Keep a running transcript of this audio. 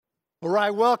All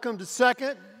right, welcome to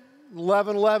second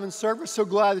 11:11 service. So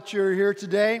glad that you're here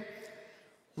today.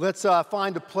 Let's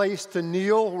find a place to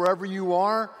kneel wherever you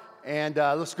are, and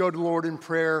let's go to the Lord in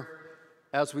prayer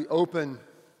as we open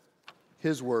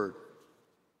His Word.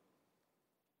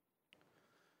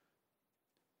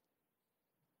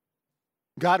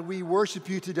 God, we worship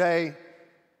you today,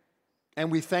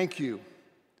 and we thank you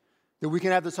that we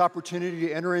can have this opportunity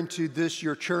to enter into this,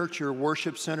 your church, your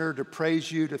worship center, to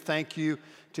praise you, to thank you,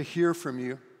 to hear from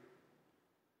you.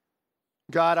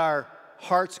 God, our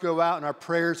hearts go out and our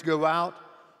prayers go out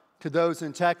to those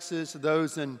in Texas, to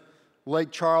those in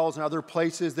Lake Charles and other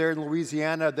places there in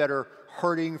Louisiana that are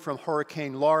hurting from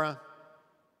Hurricane Laura.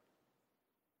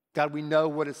 God, we know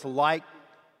what it's like.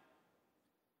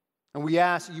 And we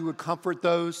ask that you would comfort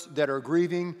those that are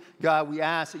grieving. God, we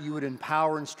ask that you would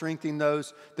empower and strengthen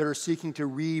those that are seeking to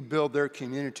rebuild their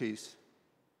communities.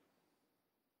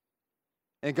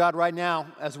 And God, right now,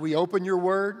 as we open your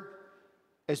word,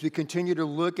 as we continue to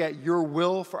look at your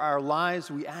will for our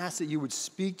lives, we ask that you would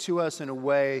speak to us in a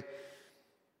way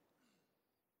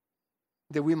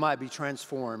that we might be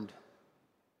transformed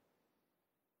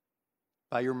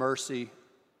by your mercy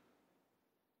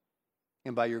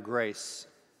and by your grace.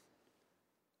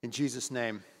 In Jesus'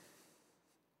 name,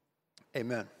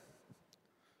 amen.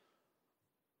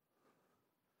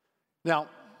 Now,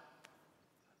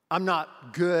 I'm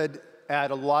not good at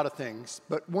a lot of things,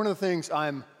 but one of the things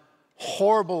I'm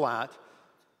horrible at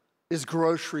is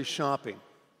grocery shopping.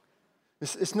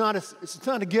 It's not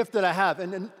a gift that I have,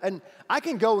 and I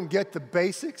can go and get the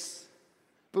basics,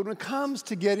 but when it comes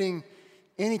to getting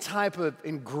any type of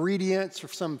ingredients for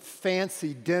some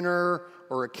fancy dinner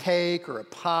or a cake or a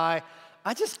pie,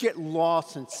 I just get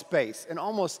lost in space in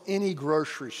almost any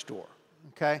grocery store,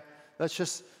 okay? It's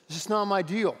just not my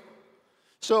deal.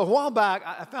 So a while back,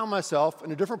 I found myself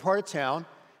in a different part of town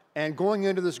and going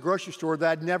into this grocery store that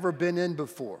I'd never been in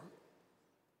before.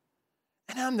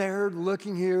 And I'm there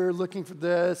looking here, looking for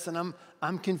this, and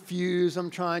I'm confused.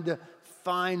 I'm trying to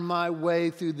find my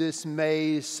way through this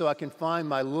maze so I can find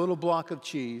my little block of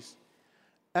cheese.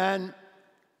 And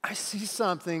I see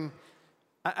something,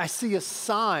 I see a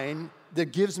sign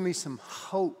that gives me some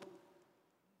hope.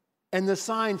 And the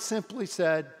sign simply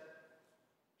said,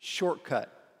 shortcut.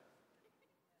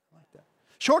 I like that.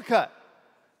 Shortcut.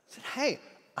 I said, hey,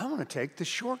 I want to take the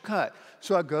shortcut.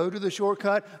 So I go to the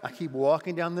shortcut. I keep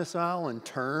walking down this aisle and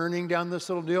turning down this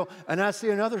little deal. And I see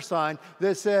another sign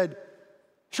that said,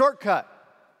 shortcut.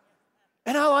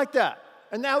 And I like that.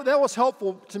 And that was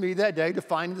helpful to me that day to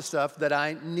find the stuff that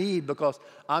I need because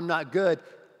I'm not good.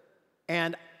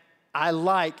 And I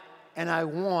like and I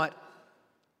want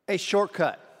a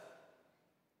shortcut.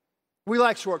 We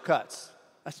like shortcuts.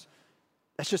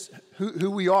 That's just who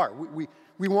we are.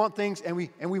 We want things and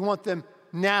we want them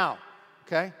now,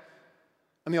 okay?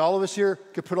 I mean, all of us here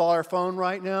could put all our phone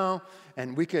right now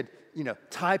and we could,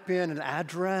 type in an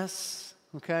address,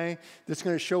 okay, that's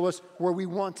going to show us where we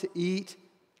want to eat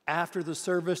after the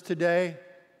service today.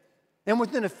 And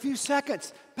within a few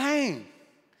seconds, bang,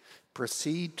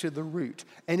 proceed to the route,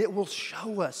 and it will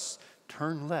show us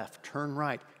turn left, turn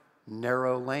right,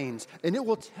 narrow lanes, and it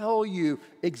will tell you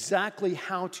exactly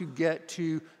how to get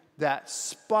to that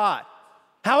spot.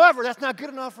 However, that's not good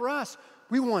enough for us.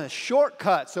 We want a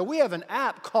shortcut, so we have an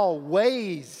app called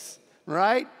Waze,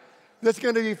 right? That's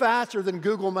going to be faster than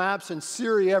Google Maps and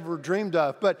Siri ever dreamed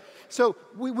of. But so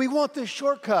we want this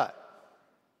shortcut.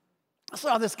 I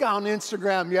saw this guy on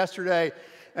Instagram yesterday.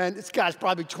 And this guy's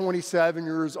probably 27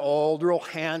 years old, real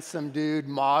handsome dude,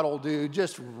 model dude,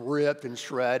 just ripped and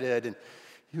shredded. And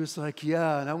he was like,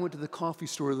 yeah, and I went to the coffee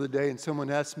store the other day and someone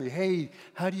asked me, hey,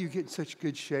 how do you get in such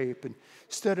good shape? And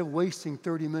instead of wasting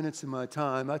 30 minutes of my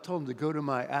time, I told them to go to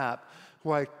my app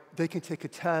where they can take a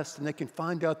test and they can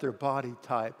find out their body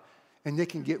type and they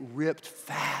can get ripped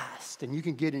fast and you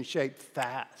can get in shape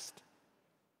fast.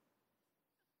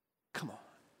 Come on,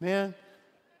 man.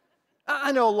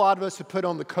 I know a lot of us have put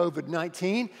on the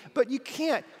COVID-19, but you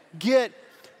can't get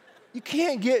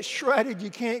shredded, you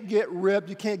can't get ripped,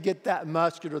 you can't get that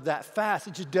muscular that fast.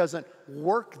 It just doesn't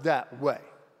work that way.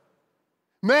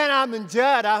 Man, I'm in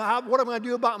debt. What am I going to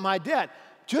do about my debt?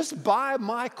 Just buy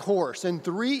my course in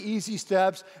 3 easy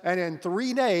steps, and in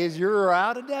 3 days, you're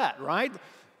out of debt, right?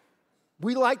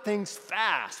 We like things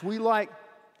fast. We like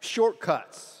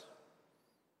shortcuts.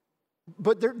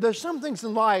 But there's some things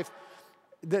in life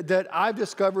that I've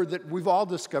discovered, that we've all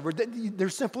discovered, that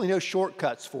there's simply no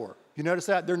shortcuts for. You notice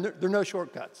that? There are no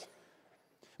shortcuts.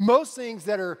 Most things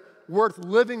that are worth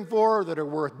living for, that are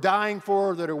worth dying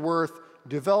for, that are worth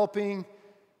developing,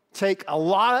 take a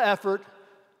lot of effort,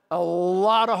 a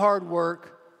lot of hard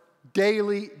work,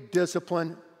 daily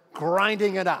discipline,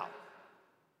 grinding it out.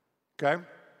 Okay?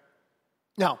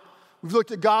 Now, we've looked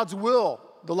at God's will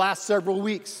the last several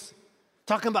weeks,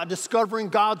 talking about discovering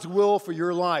God's will for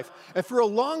your life. And for a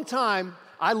long time,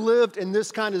 I lived in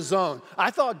this kind of zone.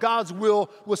 I thought God's will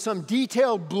was some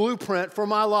detailed blueprint for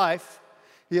my life.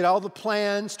 He had all the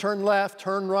plans, turn left,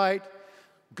 turn right,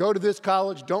 go to this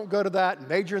college, don't go to that,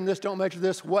 major in this, don't major in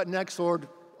this. What next, Lord?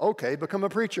 Okay, become a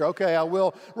preacher. Okay, I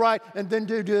will. Right, and then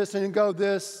do this and then go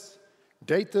this.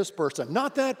 Date this person,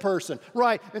 not that person.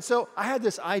 Right, and so I had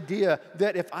this idea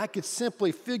that if I could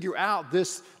simply figure out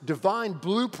this divine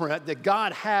blueprint that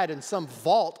God had in some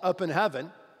vault up in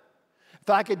heaven, if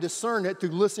I could discern it through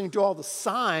listening to all the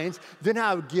signs, then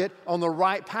I would get on the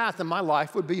right path and my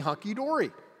life would be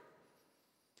hunky-dory.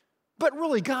 But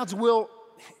really, God's will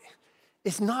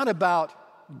is not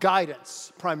about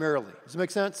guidance primarily. Does it make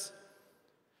sense?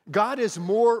 God is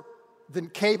more than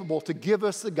capable to give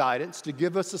us the guidance, to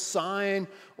give us a sign,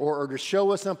 or to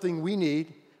show us something we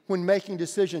need when making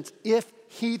decisions if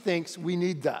He thinks we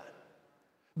need that.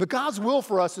 But God's will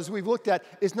for us, as we've looked at,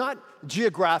 is not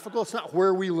geographical. It's not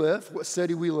where we live, what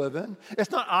city we live in.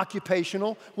 It's not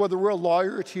occupational, whether we're a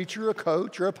lawyer, a teacher, a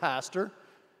coach, or a pastor.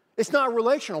 It's not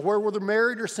relational, whether we're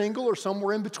married or single or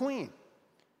somewhere in between.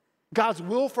 God's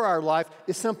will for our life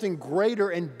is something greater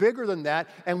and bigger than that,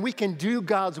 and we can do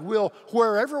God's will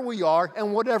wherever we are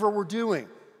and whatever we're doing.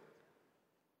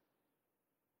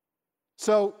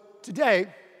 So today,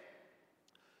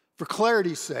 for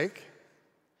clarity's sake,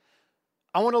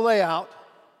 I want to lay out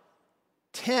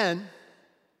 10,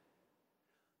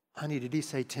 honey, did he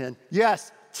say 10?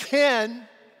 Yes, 10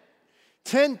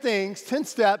 things, 10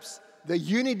 steps that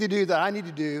you need to do, that I need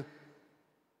to do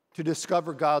to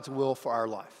discover God's will for our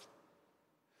life.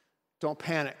 Don't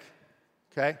panic,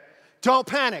 okay? Don't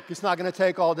panic. It's not going to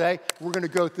take all day. We're going to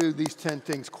go through these 10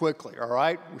 things quickly, all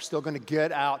right? We're still going to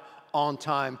get out on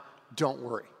time. Don't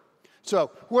worry.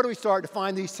 So where do we start to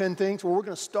find these 10 things? Well, we're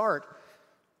going to start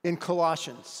in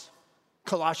Colossians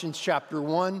chapter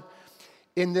 1.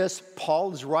 In this,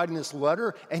 Paul is writing this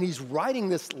letter, and he's writing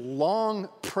this long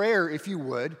prayer, if you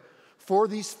would, for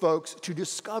these folks to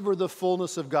discover the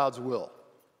fullness of God's will.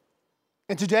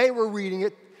 And today we're reading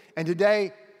it, and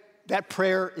today that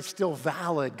prayer is still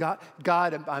valid. God,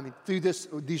 through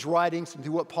these writings and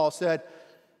through what Paul said,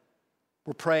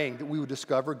 we're praying that we would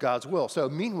discover God's will. So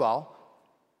meanwhile,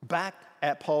 back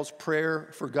at Paul's prayer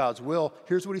for God's will,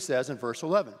 here's what he says in verse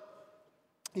 11.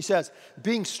 He says,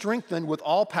 being strengthened with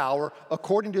all power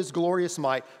according to His glorious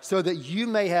might, so that you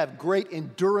may have great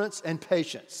endurance and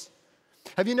patience.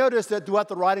 Have you noticed that throughout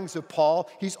the writings of Paul,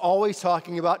 he's always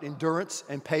talking about endurance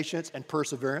and patience and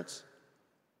perseverance?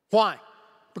 Why?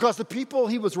 Because the people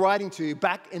he was writing to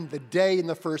back in the day in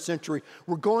the first century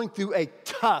were going through a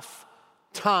tough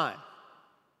time.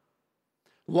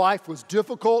 Life was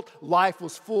difficult. Life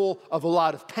was full of a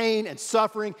lot of pain and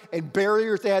suffering and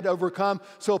barriers they had to overcome.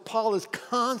 So Paul is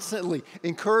constantly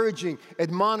encouraging,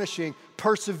 admonishing,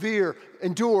 persevere,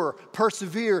 endure,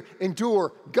 persevere,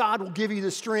 endure. God will give you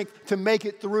the strength to make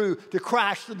it through, to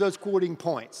crash through those quitting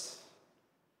points.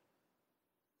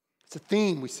 It's a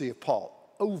theme we see of Paul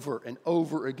over and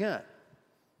over again.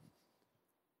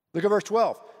 Look at verse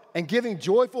 12. And giving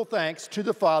joyful thanks to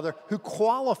the Father who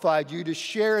qualified you to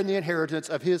share in the inheritance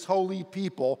of His holy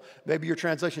people, maybe your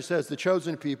translation says the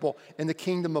chosen people, in the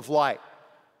kingdom of light.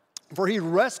 For He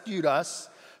rescued us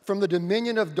from the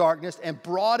dominion of darkness and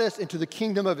brought us into the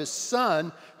kingdom of His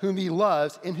Son, whom He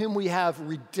loves, in whom we have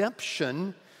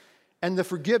redemption and the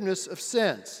forgiveness of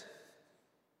sins.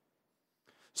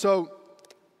 So,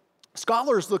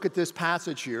 scholars look at this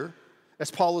passage here, as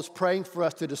Paul is praying for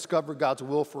us to discover God's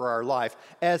will for our life,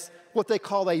 as what they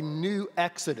call a new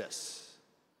exodus.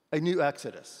 A new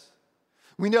exodus.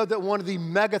 We know that one of the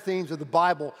mega themes of the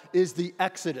Bible is the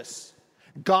Exodus.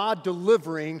 God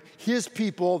delivering His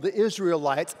people, the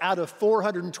Israelites, out of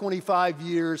 425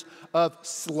 years of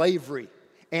slavery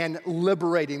and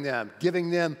liberating them,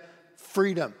 giving them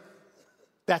freedom.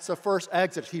 That's the first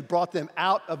exodus. He brought them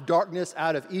out of darkness,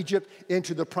 out of Egypt,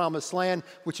 into the promised land,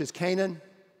 which is Canaan.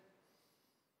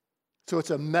 So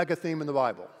it's a mega theme in the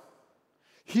Bible.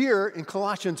 Here in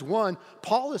Colossians 1,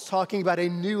 Paul is talking about a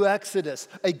new exodus,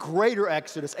 a greater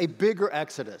exodus, a bigger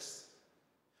exodus.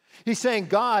 He's saying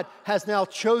God has now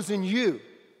chosen you,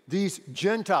 these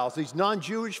Gentiles, these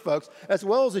non-Jewish folks, as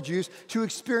well as the Jews, to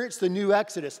experience the new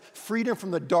exodus, freedom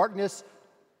from the darkness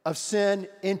of sin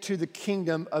into the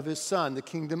kingdom of His Son, the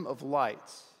kingdom of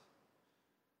light.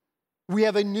 We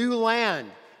have a new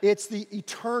land It's the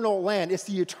eternal land. It's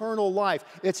the eternal life.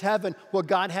 It's heaven, what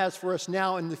God has for us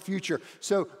now and in the future.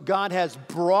 So God has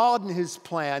broadened his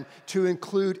plan to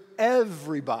include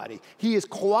everybody. He has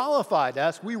qualified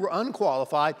us. We were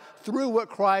unqualified through what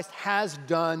Christ has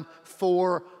done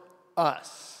for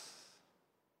us.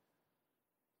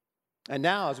 And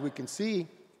now, as we can see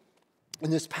in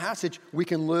this passage, we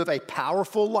can live a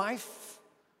powerful life.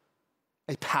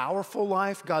 A powerful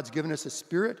life. God's given us a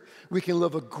spirit. We can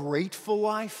live a grateful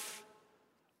life,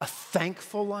 a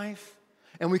thankful life,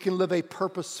 and we can live a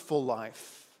purposeful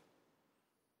life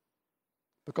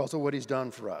because of what he's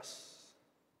done for us.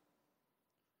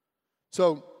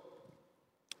 So,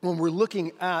 when we're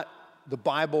looking at the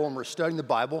Bible and we're studying the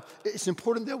Bible, it's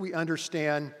important that we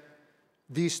understand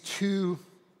these two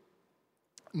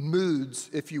moods,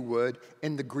 if you would,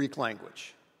 in the Greek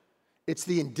language. It's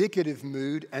the indicative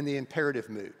mood and the imperative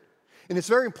mood. And it's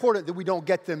very important that we don't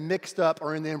get them mixed up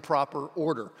or in the improper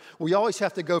order. We always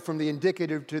have to go from the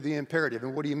indicative to the imperative.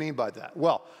 And what do you mean by that?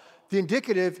 Well, the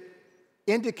indicative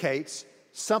indicates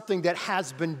something that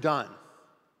has been done.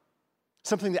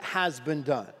 Something that has been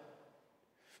done.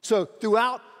 So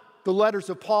throughout the letters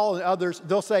of Paul and others,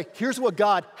 they'll say, here's what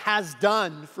God has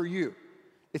done for you.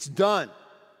 It's done.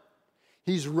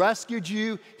 He's rescued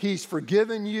you. He's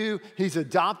forgiven you. He's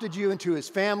adopted you into his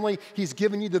family. He's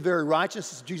given you the very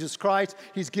righteousness of Jesus Christ.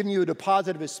 He's given you a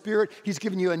deposit of his spirit. He's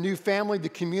given you a new family, the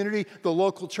community, the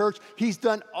local church. He's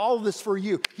done all of this for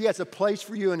you. He has a place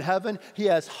for you in heaven. He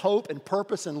has hope and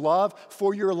purpose and love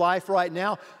for your life right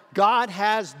now. God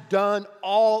has done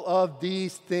all of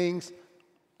these things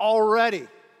already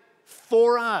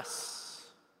for us.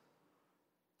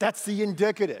 That's the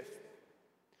indicative.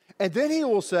 And then he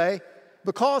will say,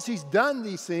 because he's done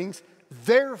these things,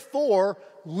 therefore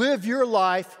live your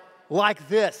life like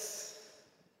this.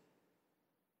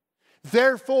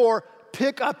 Therefore,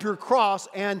 pick up your cross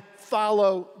and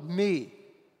follow me.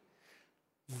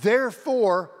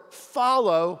 Therefore,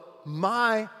 follow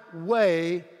my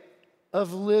way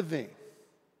of living.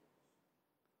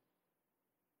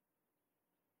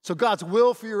 So God's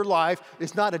will for your life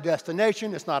is not a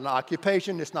destination, it's not an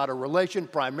occupation, it's not a relation.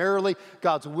 Primarily,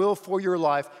 God's will for your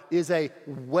life is a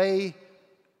way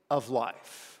of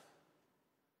life.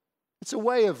 It's a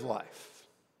way of life.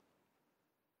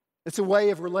 It's a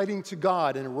way of relating to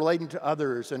God and relating to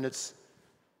others, and it's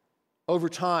over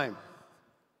time,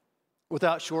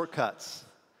 without shortcuts,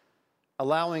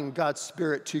 allowing God's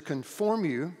Spirit to conform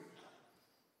you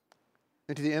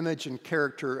into the image and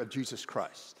character of Jesus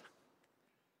Christ.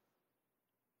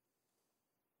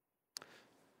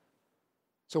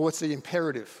 So what's the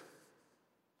imperative?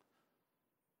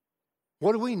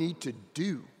 What do we need to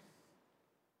do?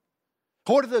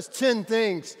 What are those 10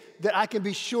 things that I can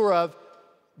be sure of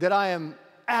that I am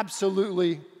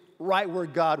absolutely right where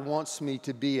God wants me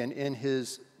to be and in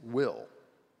his will?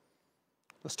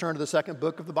 Let's turn to the second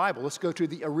book of the Bible. Let's go to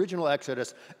the original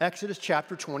Exodus, Exodus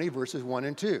chapter 20, verses 1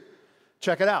 and 2.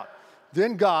 Check it out.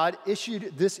 Then God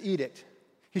issued this edict.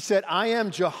 He said, I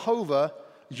am Jehovah,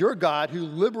 your God, who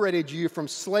liberated you from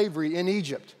slavery in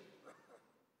Egypt.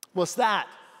 What's that?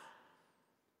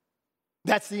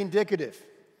 That's the indicative.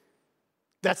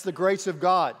 That's the grace of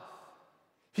God.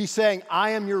 He's saying,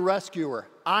 I am your rescuer.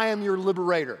 I am your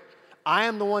liberator. I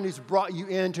am the one who's brought you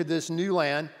into this new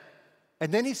land. And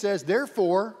then he says,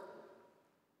 therefore,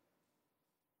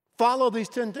 follow these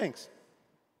 10 things.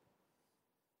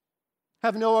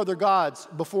 Have no other gods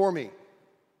before me.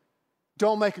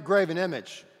 Don't make a graven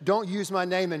image. Don't use my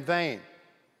name in vain.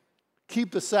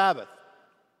 Keep the Sabbath.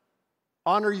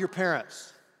 Honor your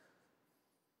parents.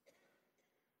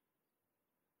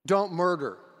 Don't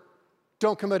murder.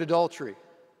 Don't commit adultery.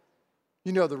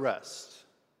 You know the rest.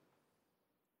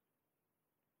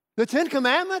 The 10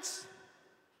 Commandments?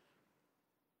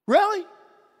 Really?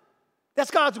 That's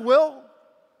God's will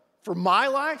for my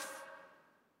life?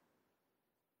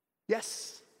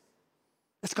 Yes.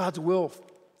 That's God's will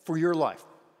for your life,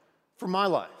 for my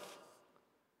life.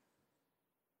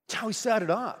 That's how he set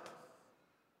it up.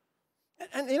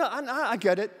 And you know, I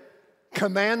get it.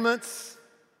 Commandments,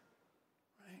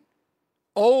 right?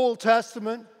 Old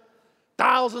Testament,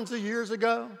 thousands of years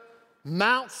ago,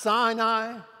 Mount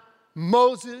Sinai,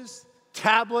 Moses,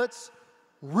 tablets.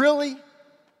 Really?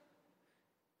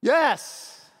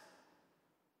 Yes.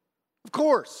 Of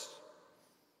course.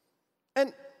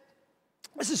 And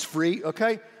this is free,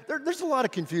 okay? There's a lot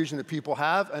of confusion that people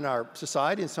have in our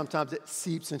society, and sometimes it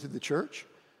seeps into the church,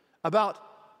 about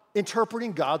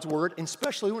interpreting God's word, and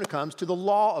especially when it comes to the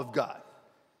law of God.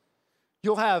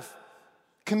 You'll have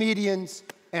comedians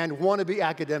and wannabe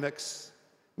academics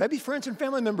Maybe friends and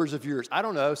family members of yours, I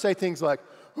don't know, say things like,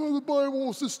 oh, the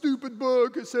Bible's a stupid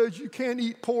book. It says you can't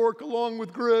eat pork along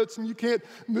with grits and you can't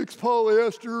mix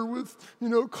polyester with,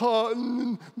 cotton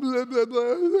and blah, blah,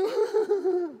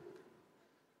 blah.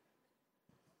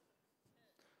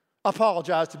 I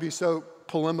apologize to be so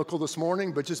polemical this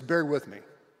morning, but just bear with me,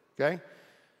 okay?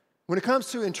 When it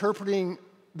comes to interpreting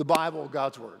the Bible,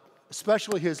 God's Word,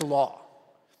 especially His law,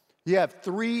 you have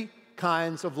three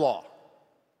kinds of law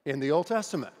in the Old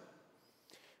Testament.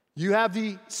 You have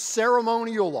the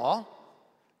ceremonial law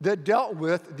that dealt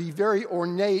with the very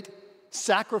ornate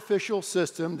sacrificial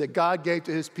system that God gave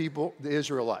to His people, the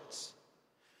Israelites.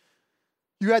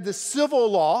 You had the civil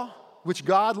law, which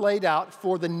God laid out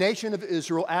for the nation of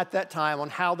Israel at that time on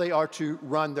how they are to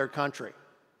run their country.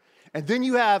 And then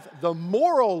you have the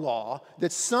moral law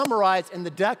that's summarized in the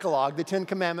Decalogue, the Ten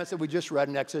Commandments that we just read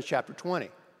in Exodus chapter 20.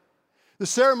 The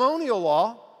ceremonial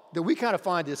law that we kind of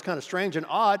find is kind of strange and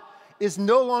odd is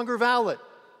no longer valid.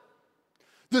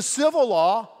 The civil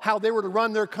law, how they were to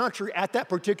run their country at that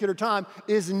particular time,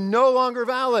 is no longer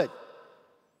valid.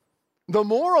 The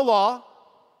moral law,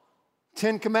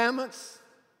 10 Commandments,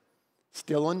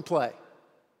 still in play.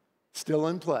 Still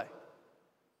in play.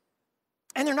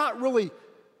 And they're not really,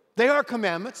 they are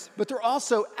commandments, but they're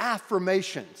also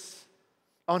affirmations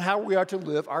on how we are to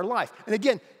live our life. And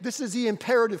again, this is the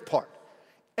imperative part.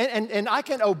 And I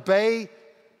can obey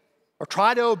or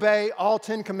try to obey all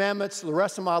 10 commandments the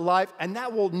rest of my life, and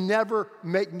that will never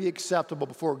make me acceptable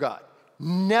before God.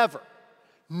 Never,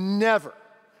 never,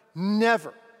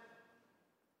 never.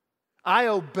 I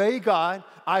obey God,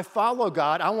 I follow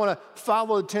God, I want to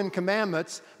follow the 10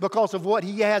 Commandments because of what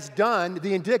He has done,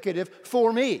 the indicative,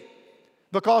 for me.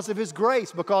 Because of His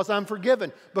grace, because I'm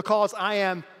forgiven, because I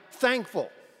am thankful.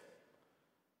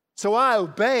 So I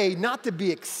obey not to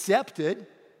be accepted,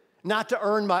 not to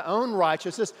earn my own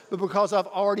righteousness, but because I've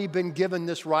already been given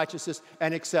this righteousness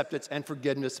and acceptance and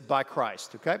forgiveness by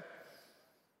Christ, okay?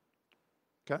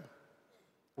 Okay?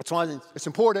 That's why it's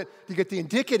important to get the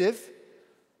indicative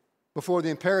before the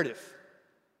imperative.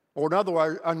 Or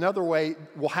another way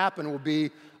will happen will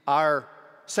be our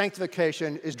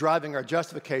sanctification is driving our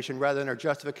justification rather than our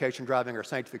justification driving our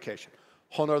sanctification.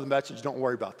 Whole nother message, don't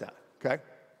worry about that, okay?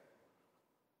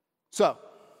 So,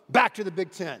 back to the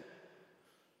Big Ten.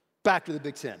 Back to the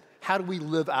Big Ten. How do we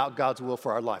live out God's will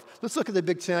for our life? Let's look at the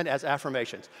Big Ten as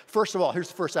affirmations. First of all, here's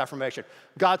the first affirmation.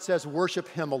 God says, worship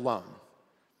Him alone.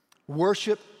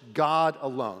 Worship God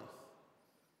alone.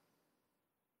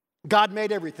 God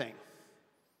made everything.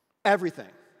 Everything.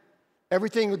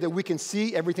 Everything that we can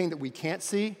see, everything that we can't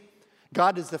see.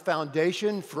 God is the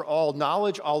foundation for all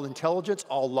knowledge, all intelligence,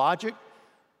 all logic,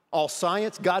 all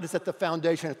science. God is at the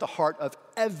foundation, at the heart of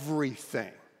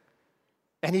everything.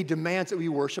 And He demands that we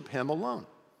worship Him alone.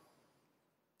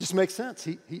 Just makes sense.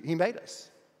 He made us.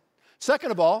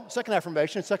 Second of all, second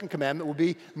affirmation, second commandment will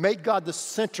be make God the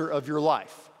center of your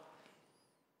life.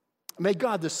 Make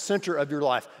God the center of your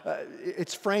life.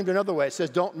 It's framed another way. It says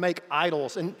don't make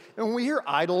idols. And when we hear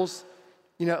idols,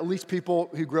 at least people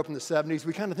who grew up in the 70s,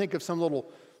 we kind of think of some little,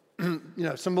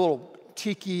 some little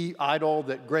tiki idol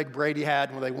that Greg Brady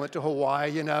had when they went to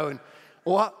Hawaii, and,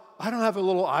 well, I don't have a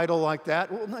little idol like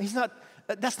that. Well, no,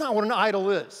 that's not what an idol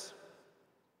is.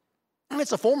 I mean,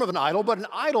 it's a form of an idol, but an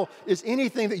idol is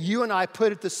anything that you and I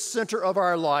put at the center of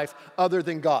our life other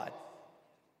than God.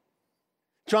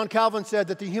 John Calvin said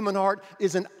that the human heart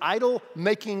is an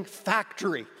idol-making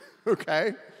factory,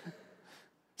 okay?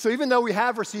 So even though we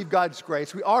have received God's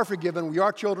grace, we are forgiven, we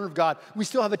are children of God, we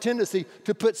still have a tendency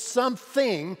to put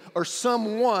something or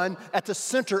someone at the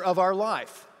center of our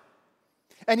life.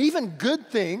 And even good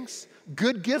things,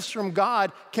 good gifts from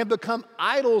God can become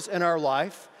idols in our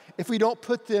life if we don't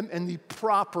put them in the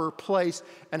proper place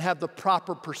and have the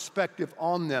proper perspective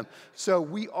on them. So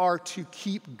we are to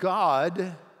keep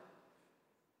God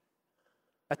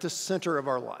at the center of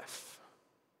our life.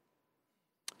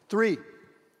 3,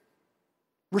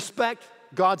 respect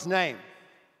God's name.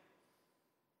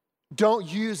 Don't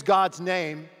use God's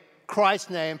name, Christ's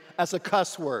name, as a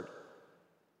cuss word.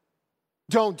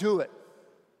 Don't do it.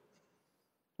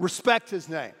 Respect His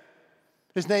name.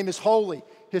 His name is holy.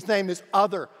 His name is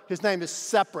other. His name is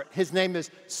separate. His name is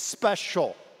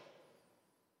special.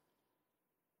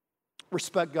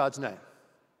 Respect God's name.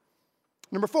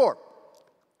 Number 4,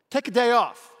 take a day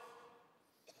off.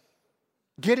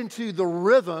 Get into the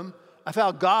rhythm of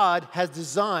how God has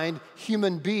designed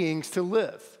human beings to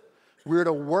live. We're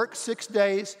to work 6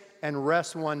 days and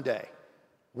rest 1 day.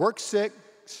 Work 6,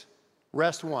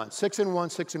 rest 1. 6 and 1,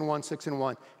 6 and 1, 6 and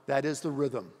 1. That is the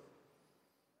rhythm.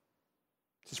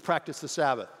 Just practice the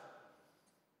Sabbath.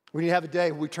 We need to have a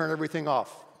day where we turn everything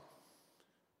off.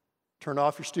 Turn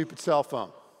off your stupid cell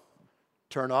phone.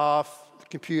 Turn off the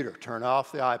computer. Turn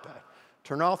off the iPad.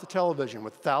 Turn off the television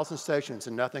with 1,000 stations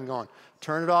and nothing on.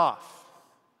 Turn it off.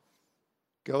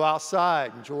 Go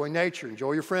outside, enjoy nature,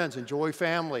 enjoy your friends, enjoy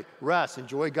family, rest,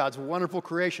 enjoy God's wonderful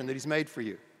creation that He's made for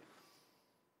you.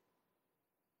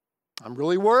 I'm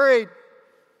really worried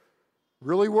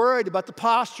about the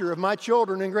posture of my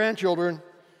children and grandchildren.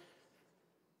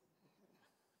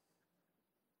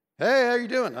 Hey, how you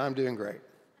doing? I'm doing great.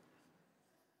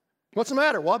 What's the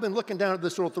matter? Well, I've been looking down at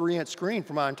this little 3-inch screen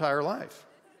for my entire life.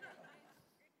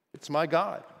 It's my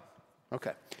God.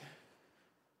 Okay.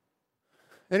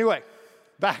 Anyway,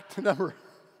 back to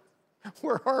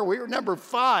where are we? We're number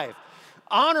 5.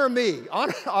 Honor me.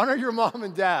 Honor your mom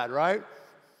and dad, right?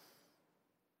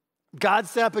 God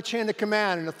set up a chain of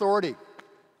command and authority.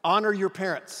 Honor your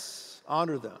parents.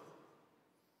 Honor them.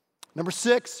 Number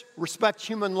 6, respect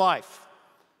human life.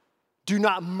 Do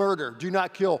not murder. Do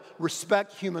not kill.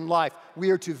 Respect human life. We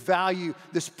are to value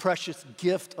this precious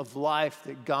gift of life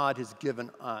that God has given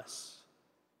us.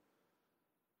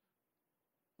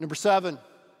 Number 7,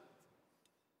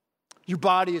 your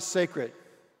body is sacred.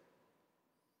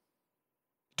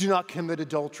 Do not commit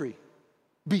adultery.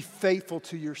 Be faithful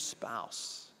to your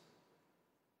spouse.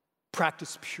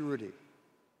 Practice purity.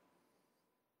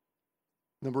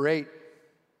 Number 8,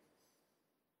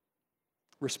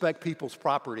 respect people's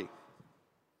property.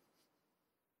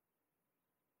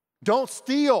 Don't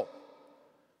steal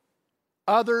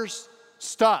others'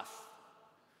 stuff.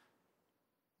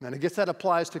 And I guess that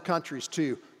applies to countries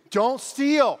too. Don't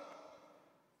steal.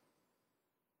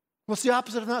 What's the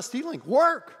opposite of not stealing?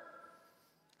 Work.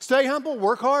 Stay humble.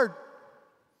 Work hard.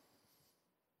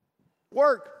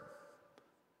 Work.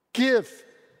 Give.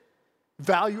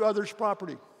 Value others'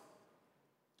 property.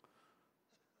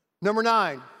 Number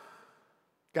 9,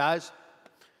 guys,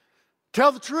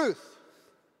 tell the truth.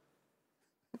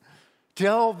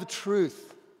 Tell the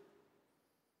truth.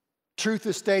 Truth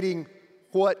is stating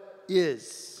what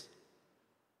is.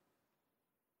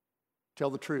 Tell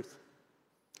the truth.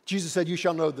 Jesus said, you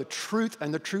shall know the truth,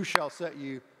 and the truth shall set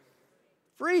you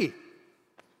free.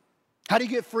 How do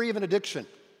you get free of an addiction?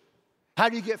 How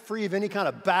do you get free of any kind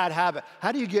of bad habit?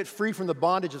 How do you get free from the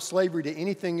bondage of slavery to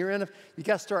anything you're in? You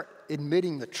got to start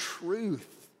admitting the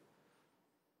truth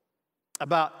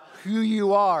about who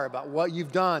you are, about what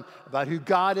you've done, about who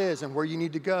God is and where you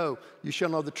need to go. You shall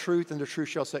know the truth, and the truth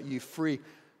shall set you free.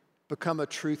 Become a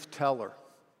truth teller.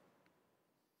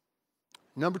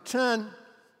 Number 10,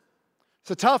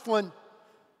 it's a tough one.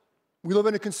 We live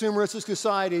in a consumeristic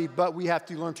society, but we have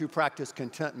to learn to practice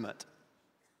contentment.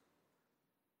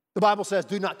 The Bible says,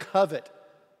 do not covet.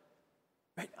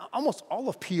 Right? Almost all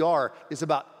of PR is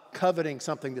about coveting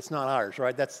something that's not ours,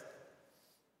 right? That's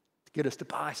to get us to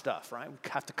buy stuff, right? We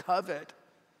have to covet.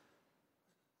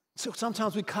 So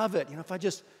sometimes we covet. You know, if I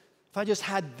just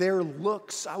had their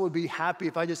looks, I would be happy.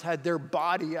 If I just had their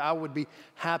body, I would be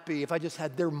happy. If I just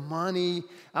had their money,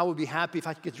 I would be happy. If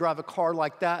I could drive a car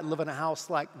like that and live in a house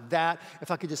like that.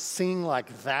 If I could just sing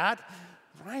like that,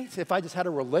 right? If I just had a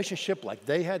relationship like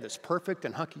they had that's perfect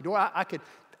and hunky-dory, I could,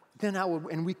 then I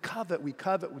would, and we covet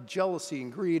with jealousy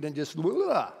and greed and just,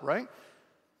 right?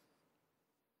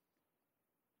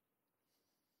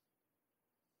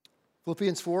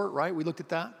 Philippians 4, right? We looked at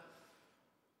that.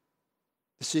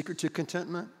 The secret to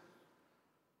contentment.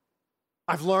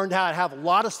 I've learned how to have a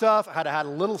lot of stuff, how to have a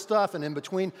little stuff, and in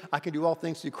between, I can do all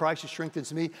things through Christ who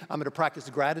strengthens me. I'm going to practice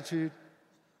gratitude.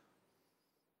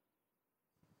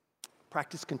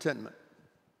 Practice contentment.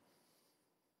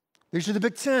 These are the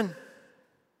big 10.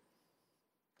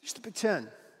 These are the big 10.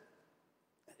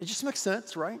 It just makes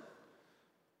sense, right?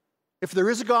 If there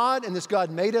is a God, and this God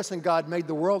made us and God made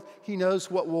the world, He knows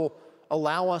what will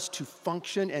allow us to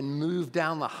function and move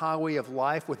down the highway of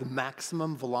life with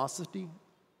maximum velocity.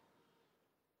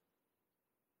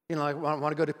 You know, I want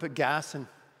to go to put gas in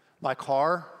my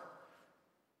car,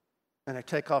 and I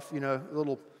take off, a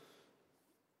little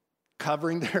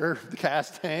covering there, the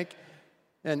gas tank,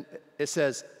 and it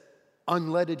says,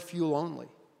 unleaded fuel only.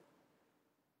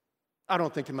 I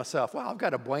don't think to myself, wow, I've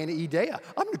got a Buena Idea.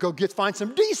 I'm going to go find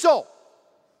some diesel.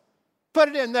 Put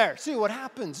it in there, see what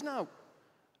happens. No,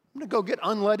 I'm going to go get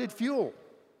unleaded fuel.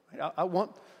 I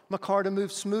want my car to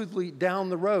move smoothly down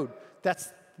the road.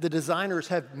 The designers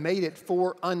have made it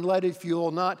for unleaded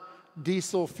fuel, not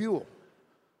diesel fuel.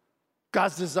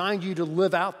 God's designed you to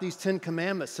live out these 10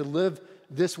 commandments, to live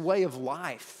this way of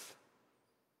life.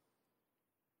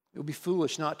 It would be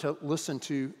foolish not to listen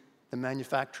to the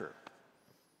manufacturer.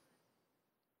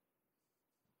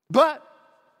 But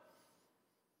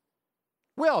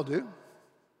we all do.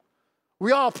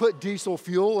 We all put diesel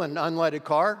fuel in an unleaded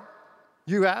car.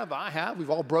 You have, I have. We've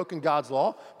all broken God's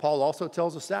law. Paul also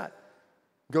tells us that.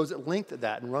 Goes at length at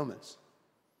that in Romans.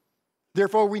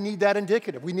 Therefore, we need that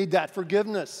indicative. We need that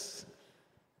forgiveness.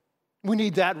 We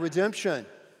need that redemption.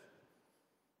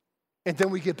 And then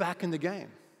we get back in the game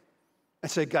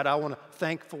and say, God, I want to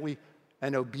thankfully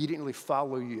and obediently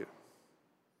follow you.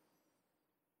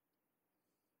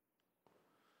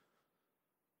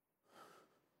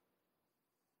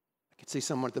 I can see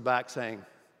someone at the back saying,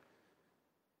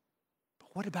 but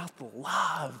what about the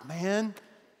love, man?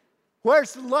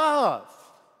 Where's the love?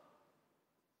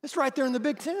 It's right there in the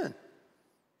Big Ten.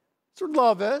 That's what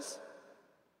love is.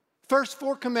 First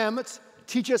 4 commandments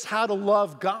teach us how to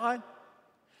love God.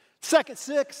 Second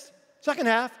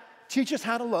half, teach us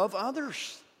how to love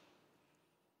others.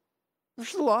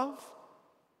 There's the love.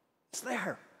 It's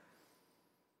there.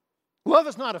 Love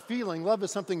is not a feeling. Love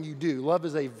is something you do. Love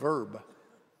is a verb.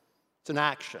 It's an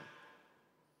action.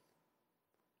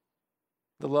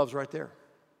 The love's right there.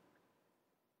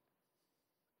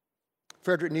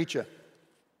 Friedrich Nietzsche,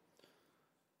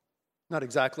 not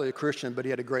exactly a Christian, but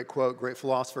he had a great quote, great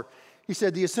philosopher. He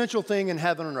said, the essential thing in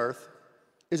heaven and earth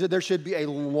is that there should be a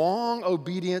long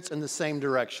obedience in the same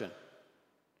direction.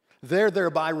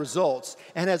 Thereby results,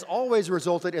 and has always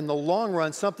resulted in the long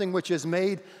run, something which has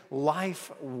made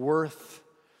life worth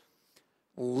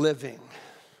living.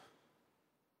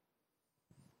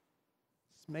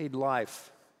 It's made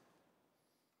life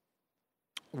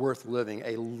worth living,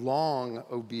 a long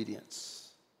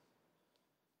obedience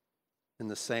in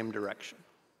the same direction.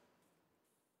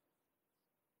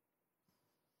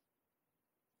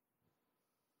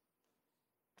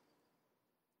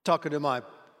 Talking to my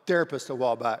therapist a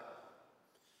while back,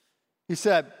 he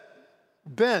said,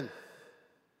 Ben,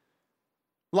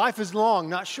 life is long,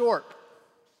 not short.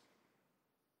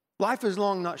 Life is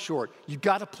long, not short. You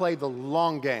got to play the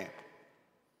long game.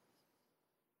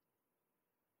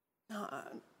 Now,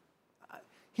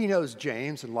 he knows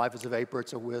James and life is a vapor,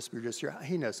 it's a wisp, you're just here.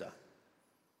 He knows that.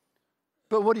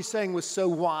 But what he's saying was so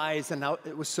wise and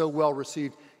it was so well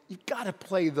received. You've got to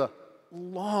play the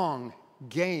long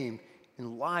game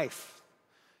in life.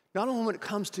 Not only when it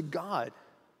comes to God,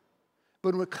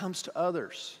 but when it comes to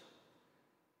others.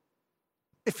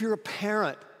 If you're a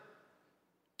parent,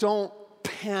 don't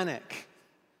panic.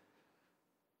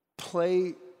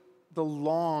 Play the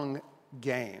long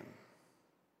game.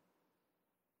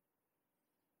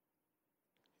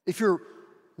 If you're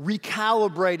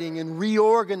recalibrating and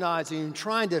reorganizing and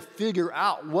trying to figure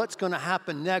out what's going to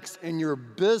happen next in your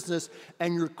business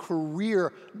and your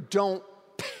career, don't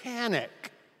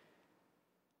panic.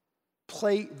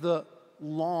 Play the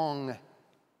long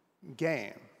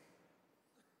game.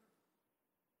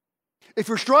 If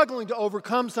you're struggling to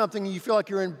overcome something and you feel like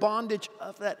you're in bondage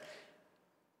of that,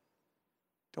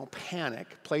 don't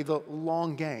panic. Play the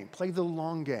long game. Play the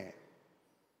long game.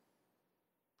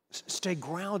 Stay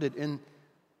grounded in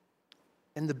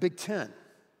the Big Ten,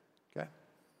 okay?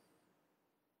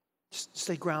 Just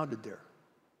stay grounded there.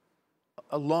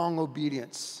 A long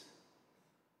obedience,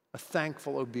 a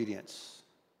thankful obedience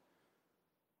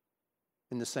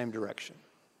in the same direction.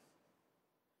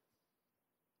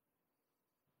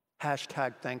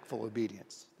 Hashtag thankful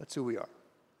obedience. That's who we are,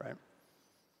 right?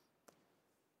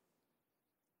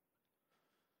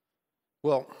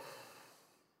 Well,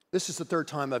 this is the 3rd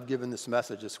time I've given this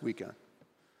message this weekend.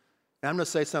 And I'm going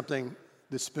to say something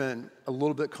that's been a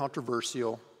little bit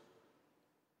controversial,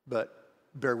 but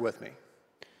bear with me.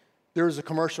 There was a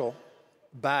commercial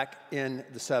back in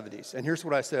the 70s, and here's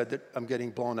what I said that I'm getting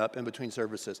blown up in between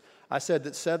services. I said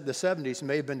that the 70s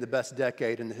may have been the best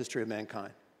decade in the history of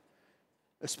mankind,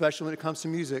 especially when it comes to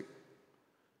music.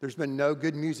 There's been no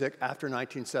good music after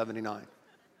 1979.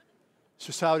 It's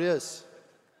just how it is.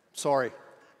 Sorry.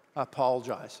 I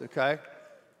apologize, okay?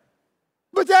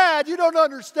 But Dad, you don't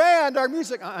understand our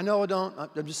music. I know I don't.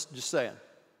 I'm just saying.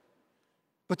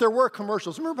 But there were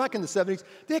commercials. Remember back in the 70s,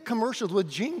 they had commercials with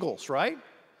jingles, right?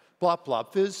 Blop,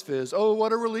 blop, fizz, fizz. Oh,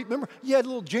 what a relief. Remember, you had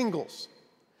little jingles.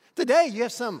 Today, you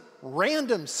have some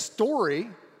random story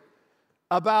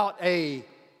about an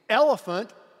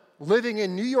elephant living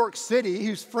in New York City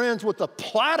who's friends with a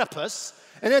platypus,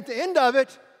 and at the end of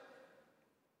it,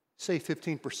 say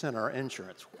 15% our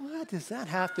insurance. What does that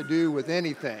have to do with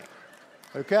anything?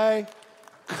 Okay?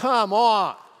 Come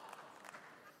on.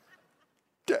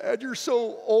 Dad, you're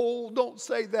so old. Don't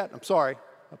say that. I'm sorry.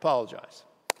 I apologize.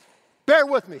 Bear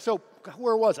with me. So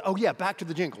where was I? Oh, yeah, back to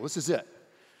the jingle. This is it.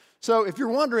 So if you're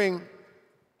wondering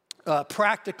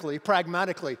pragmatically,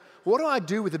 what do I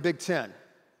do with the Big Ten?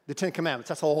 The 10 Commandments.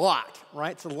 That's a lot,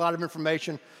 right? It's a lot of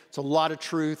information. It's a lot of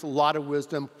truth, a lot of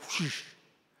wisdom.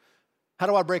 How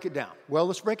do I break it down? Well,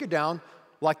 let's break it down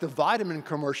like the vitamin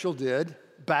commercial did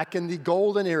back in the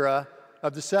golden era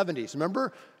of the 70s.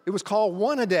 Remember? It was called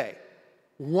one a day.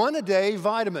 One a day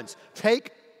vitamins.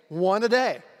 Take one a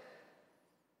day,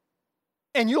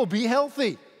 and you'll be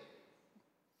healthy.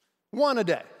 One a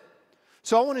day.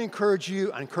 So I want to encourage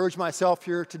you, I encourage myself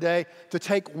here today, to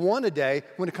take one a day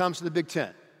when it comes to the Big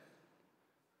Ten.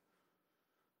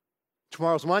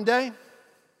 Tomorrow's Monday.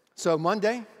 So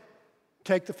Monday,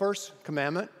 take the first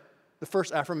commandment, the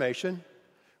first affirmation,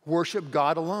 worship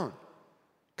God alone.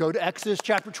 Go to Exodus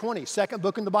chapter 20, second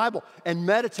book in the Bible, and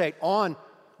meditate on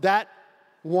that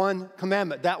one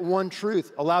commandment, that one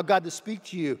truth. Allow God to speak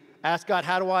to you. Ask God,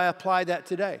 how do I apply that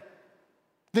today?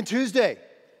 Then Tuesday,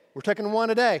 we're taking one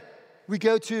a day. We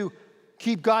go to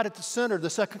keep God at the center, the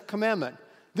second commandment.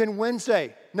 Then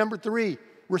Wednesday, number 3,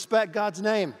 respect God's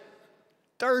name.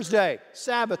 Thursday,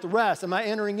 Sabbath, rest. Am I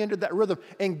entering into that rhythm?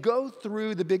 And go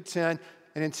through the Big Ten.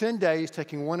 And in 10 days,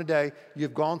 taking one a day,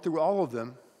 you've gone through all of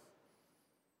them.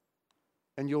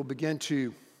 And you'll begin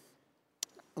to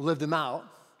live them out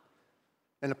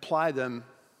and apply them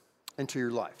into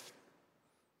your life.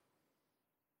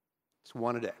 It's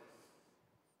one a day.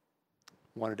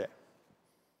 One a day.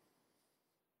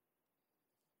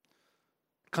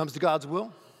 Comes to God's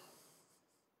will.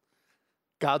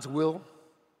 God's will,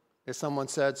 as someone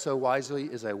said so wisely,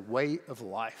 is a way of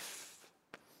life.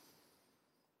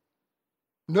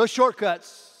 No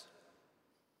shortcuts.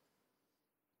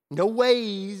 No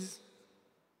ways.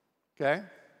 Okay?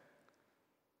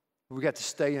 We got to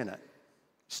stay in it.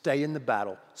 Stay in the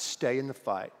battle. Stay in the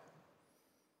fight.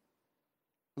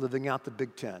 Living out the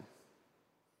Big Ten.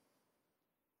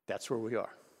 That's where we are.